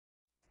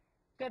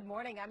Good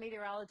morning. I'm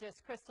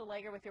meteorologist Crystal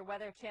Egger with your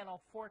Weather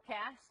Channel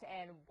forecast.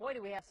 And boy,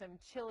 do we have some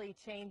chilly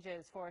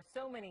changes for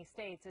so many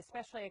states,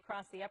 especially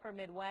across the upper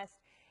Midwest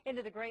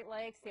into the Great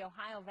Lakes, the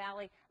Ohio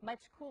Valley,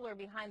 much cooler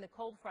behind the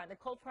cold front. The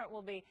cold front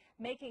will be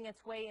making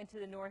its way into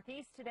the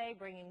Northeast today,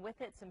 bringing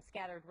with it some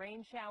scattered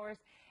rain showers.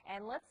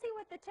 And let's see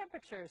what the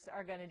temperatures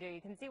are going to do.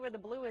 You can see where the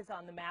blue is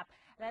on the map.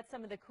 That's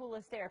some of the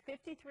coolest air.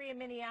 53 in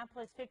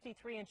Minneapolis,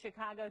 53 in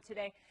Chicago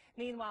today.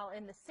 Meanwhile,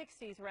 in the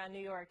 60s around New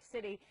York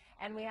City.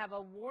 And we have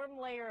a warm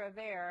layer of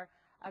air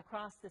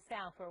across the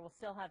south where we'll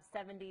still have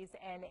 70s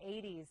and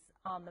 80s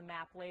on the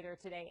map later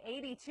today.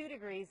 82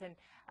 degrees and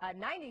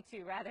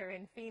 92 rather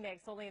in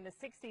Phoenix, only in the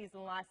 60s in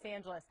Los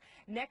Angeles.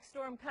 Next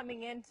storm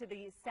coming into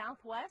the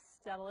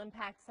southwest that'll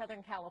impact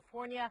Southern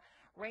California.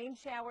 Rain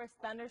showers,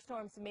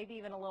 thunderstorms, maybe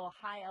even a little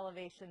high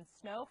elevation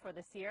snow for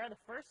the Sierra. The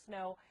first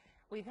snow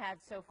we've had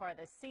so far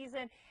this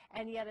season,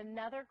 and yet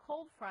another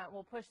cold front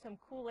will push some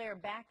cool air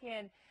back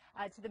in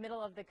to the middle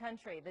of the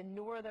country, the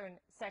northern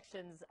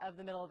sections of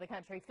the middle of the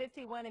country.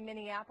 51 in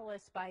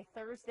Minneapolis by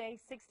Thursday,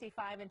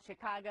 65 in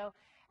Chicago,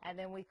 and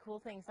then we cool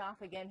things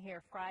off again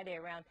here Friday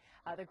around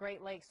the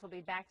Great Lakes. We'll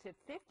be back to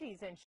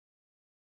 50s in